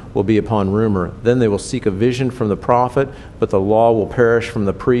rumor will be upon rumor. Then they will seek a vision from the prophet, but the law will perish from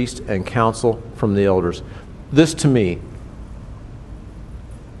the priest, and counsel from the elders. This to me,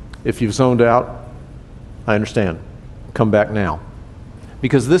 if you've zoned out, I understand. Come back now.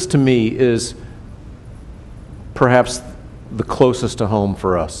 Because this to me is perhaps the closest to home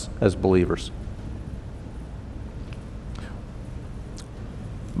for us as believers.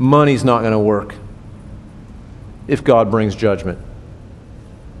 Money's not going to work if God brings judgment,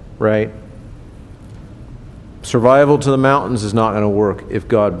 right? Survival to the mountains is not going to work if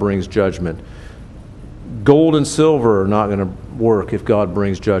God brings judgment. Gold and silver are not going to work if God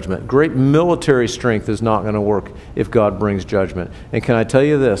brings judgment. Great military strength is not going to work if God brings judgment. And can I tell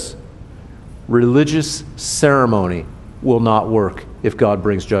you this? Religious ceremony will not work if God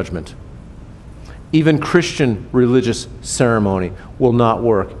brings judgment. Even Christian religious ceremony will not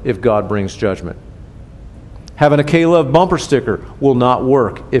work if God brings judgment. Having a K-Love bumper sticker will not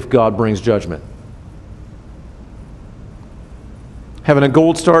work if God brings judgment. Having a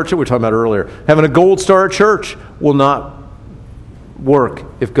gold star church, we were talking about earlier, having a gold star church will not work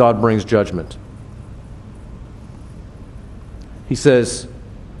if God brings judgment. He says,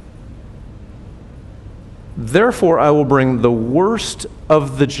 therefore I will bring the worst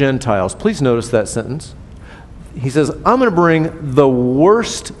of the Gentiles. Please notice that sentence. He says, I'm going to bring the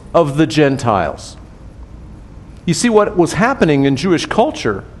worst of the Gentiles. You see, what was happening in Jewish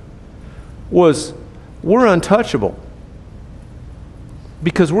culture was we're untouchable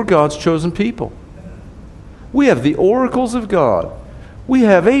because we're God's chosen people. We have the oracles of God. We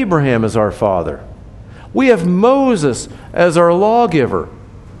have Abraham as our father. We have Moses as our lawgiver.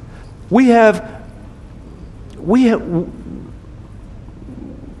 We're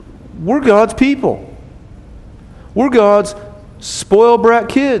God's people. We're God's spoiled brat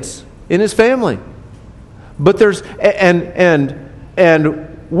kids in His family. But there's and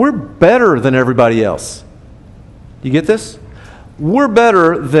we're better than everybody else. You get this? We're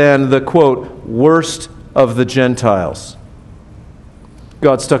better than the, quote, worst of the Gentiles.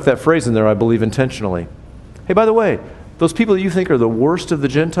 God stuck that phrase in there, I believe, intentionally. Hey, by the way, those people that you think are the worst of the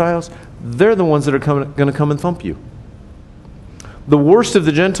Gentiles, they're the ones that are going to come and thump you. The worst of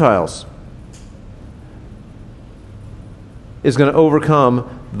the Gentiles is going to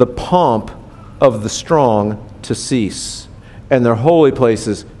overcome the pomp of the strong to cease, and their holy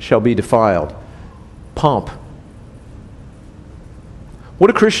places shall be defiled. Pomp. What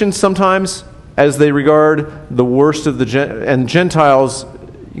do Christians sometimes, as they regard the worst of the Gentiles,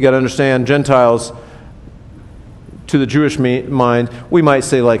 you got to understand, Gentiles, to the Jewish mind, we might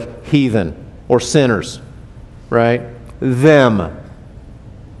say like heathen or sinners, right? Them,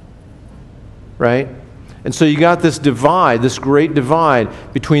 right? And so you got this divide, this great divide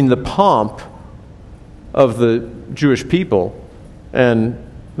between the pomp of the Jewish people, and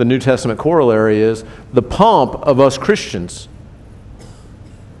the New Testament corollary is the pomp of us Christians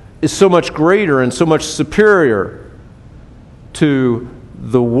is so much greater and so much superior to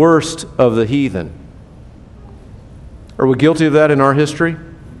the worst of the heathen. Are we guilty of that in our history?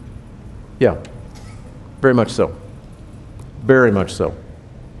 Yeah, very much so. Very much so.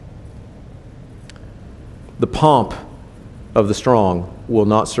 The pomp of the strong will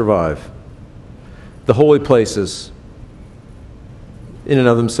not survive. The holy places, in and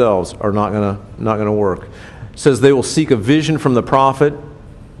of themselves, are not going to work. It says they will seek a vision from the prophet.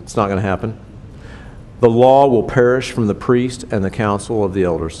 It's not going to happen. The law will perish from the priest and the council of the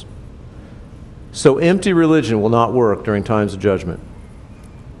elders. So empty religion will not work during times of judgment.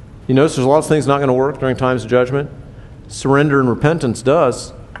 You notice there's a lot of things not going to work during times of judgment. Surrender and repentance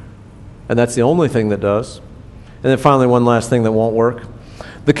does, and that's the only thing that does. And then finally, one last thing that won't work.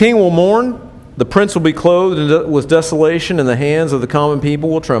 The king will mourn. The prince will be clothed with desolation, and the hands of the common people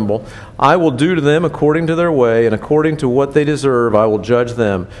will tremble. I will do to them according to their way, and according to what they deserve, I will judge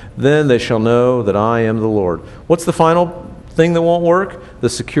them. Then they shall know that I am the Lord. What's the final thing that won't work? The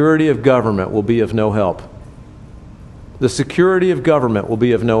security of government will be of no help. The security of government will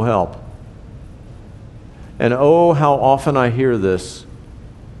be of no help. And oh, how often I hear this.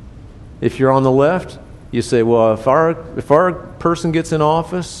 If you're on the left, you say, well, if our person gets in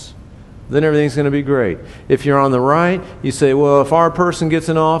office, then everything's going to be great. If you're on the right, you say, well, if our person gets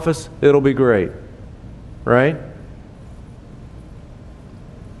in office, it'll be great. Right?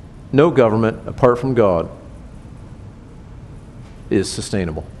 No government apart from God is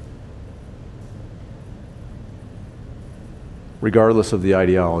sustainable, regardless of the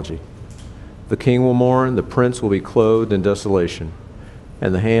ideology. The king will mourn, the prince will be clothed in desolation,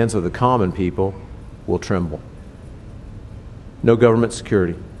 and the hands of the common people will tremble. No government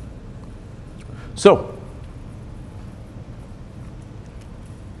security. So,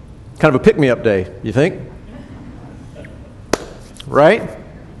 Kind of a pick-me-up day, you think? Right?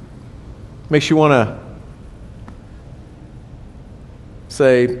 Makes you want to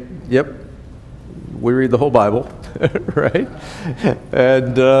say, yep, we read the whole Bible, right?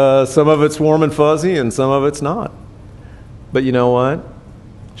 And some of it's warm and fuzzy and some of it's not. But you know what?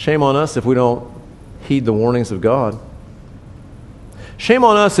 Shame on us if we don't heed the warnings of God. Shame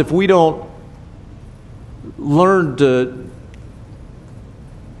on us if we don't learn to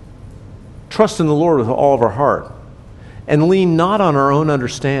trust in the Lord with all of our heart and lean not on our own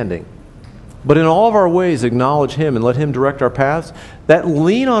understanding, but in all of our ways acknowledge Him and let Him direct our paths. That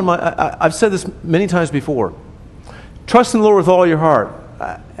lean on I've said this many times before. Trust in the Lord with all your heart.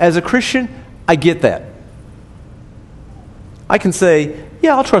 As a Christian, I get that. I can say,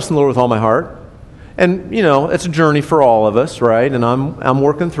 yeah, I'll trust in the Lord with all my heart. And, you know, it's a journey for all of us, right? And I'm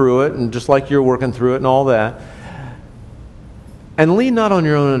working through it, and just like you're working through it and all that. And lean not on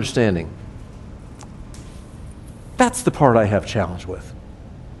your own understanding. That's the part I have challenge with.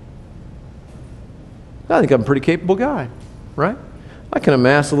 I think I'm a pretty capable guy, right? I can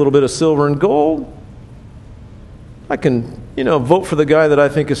amass a little bit of silver and gold. I can, vote for the guy that I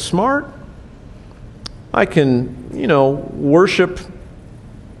think is smart. I can, worship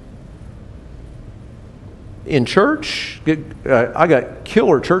in church. I got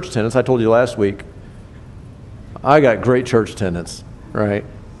killer church attendance. I told you last week. I got great church attendance, right?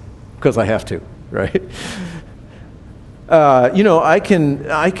 Because I have to, right? I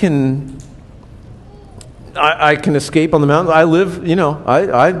can escape on the mountains. I live,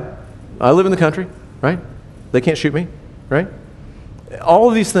 I live in the country, right? They can't shoot me, right? All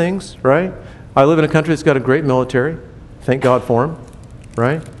of these things, right? I live in a country that's got a great military. Thank God for them,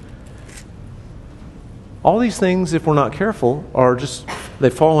 right? All these things, if we're not careful, they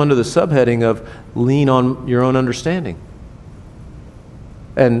fall under the subheading of lean on your own understanding.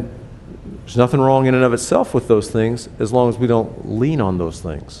 And there's nothing wrong in and of itself with those things as long as we don't lean on those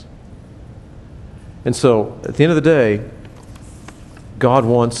things. And so, at the end of the day, God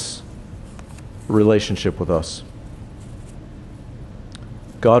wants a relationship with us.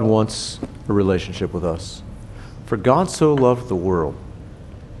 God wants a relationship with us. For God so loved the world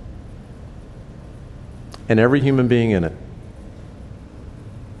and every human being in it,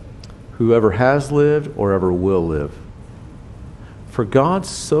 whoever has lived or ever will live. For God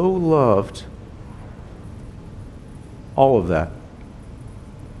so loved all of that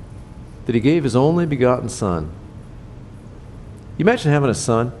He gave His only begotten Son. You imagine having a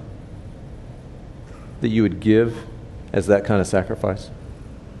son that you would give as that kind of sacrifice?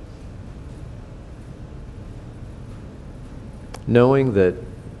 Knowing that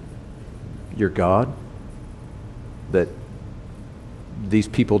you're God, that these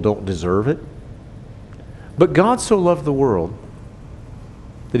people don't deserve it. But God so loved the world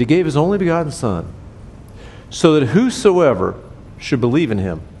that He gave His only begotten Son, so that whosoever should believe in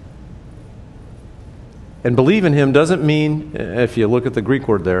Him. And believe in Him doesn't mean, if you look at the Greek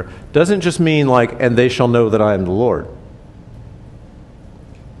word there, doesn't just mean like, and they shall know that I am the Lord.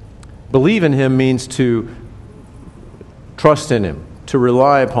 Believe in Him means to trust in Him, to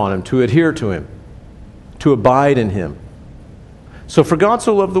rely upon Him, to adhere to Him, to abide in Him. So for God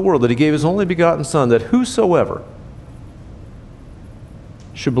so loved the world that He gave His only begotten Son, that whosoever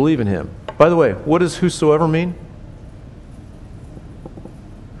should believe in Him. By the way, what does whosoever mean?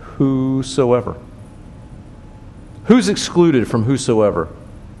 Whosoever. Who's excluded from whosoever?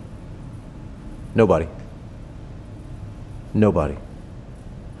 Nobody. Nobody.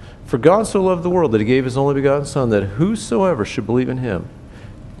 For God so loved the world that He gave His only begotten Son, that whosoever should believe in Him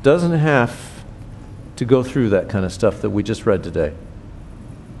doesn't have to go through that kind of stuff that we just read today,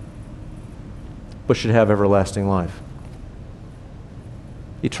 but should have everlasting life.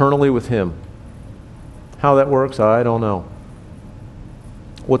 Eternally with Him. How that works, I don't know.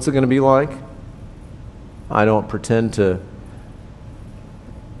 What's it going to be like? I don't pretend to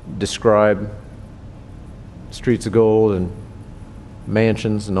describe streets of gold and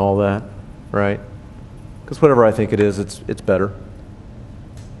mansions and all that, right? Because whatever I think it is, it's better.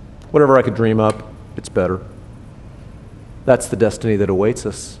 Whatever I could dream up, it's better. That's the destiny that awaits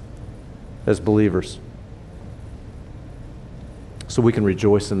us as believers. So we can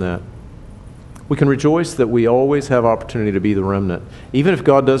rejoice in that. We can rejoice that we always have opportunity to be the remnant. Even if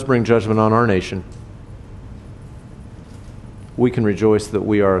God does bring judgment on our nation, we can rejoice that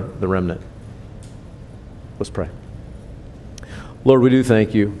we are the remnant. Let's pray. Lord, we do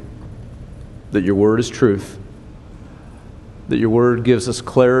thank You that Your word is truth, that Your word gives us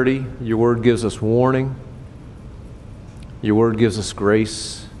clarity, Your word gives us warning, Your word gives us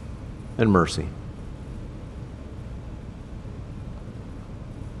grace and mercy.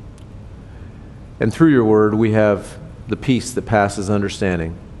 And through your word, we have the peace that passes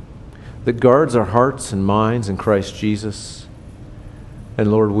understanding, that guards our hearts and minds in Christ Jesus.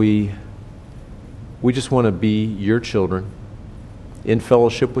 And Lord, we just want to be your children in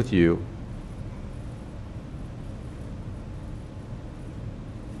fellowship with you.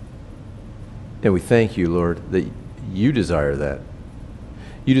 And we thank you, Lord, that you desire that.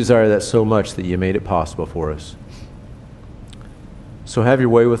 You desire that so much that you made it possible for us. So have your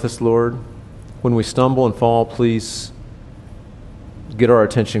way with us, Lord. When we stumble and fall, please get our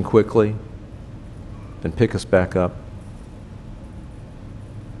attention quickly and pick us back up.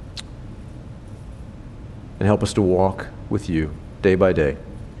 And help us to walk with you day by day.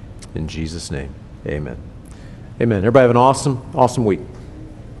 In Jesus' name, amen. Amen. Everybody have an awesome week.